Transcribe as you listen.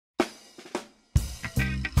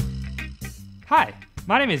Hi,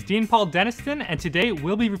 my name is Dean Paul Denniston, and today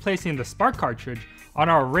we'll be replacing the spark cartridge on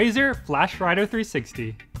our Razer FlashRider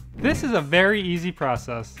 360. This is a very easy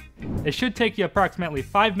process. It should take you approximately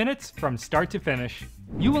 5 minutes from start to finish.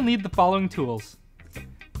 You will need the following tools: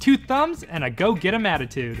 2 thumbs and a go-get-'em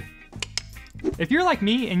attitude. If you're like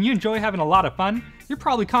me and you enjoy having a lot of fun, you're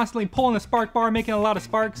probably constantly pulling the spark bar, making a lot of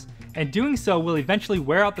sparks, and doing so will eventually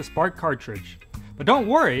wear out the spark cartridge. But don't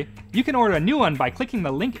worry, you can order a new one by clicking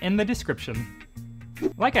the link in the description.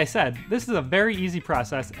 Like I said, this is a very easy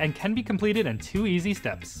process and can be completed in 2 easy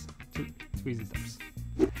steps. Two easy steps.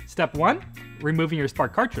 Step 1, removing your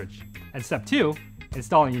spark cartridge. And step 2,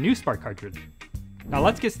 installing your new spark cartridge. Now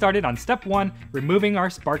let's get started on step 1, removing our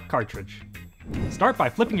spark cartridge. Start by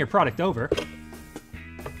flipping your product over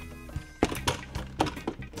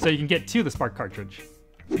so you can get to the spark cartridge.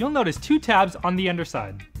 You'll notice 2 tabs on the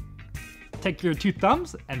underside. Take your 2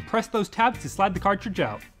 thumbs and press those tabs to slide the cartridge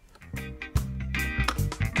out.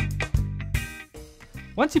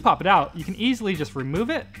 Once you pop it out, you can easily just remove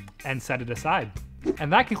it and set it aside.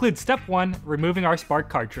 And that concludes step 1, removing our spark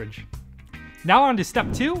cartridge. Now on to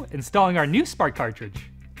step 2, installing our new spark cartridge.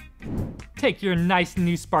 Take your nice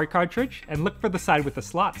new spark cartridge and look for the side with the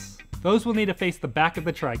slots. Those will need to face the back of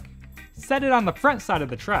the trike. Set it on the front side of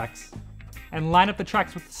the tracks and line up the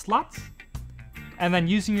tracks with the slots. And then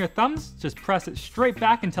using your thumbs, just press it straight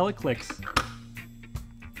back until it clicks.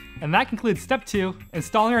 And that concludes step 2,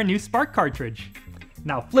 installing our new spark cartridge.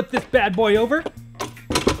 Now flip this bad boy over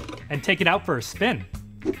and take it out for a spin.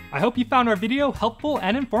 I hope you found our video helpful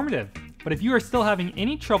and informative. But if you are still having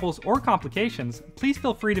any troubles or complications, please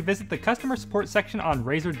feel free to visit the customer support section on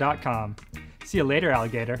Razer.com. See you later,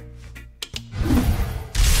 alligator.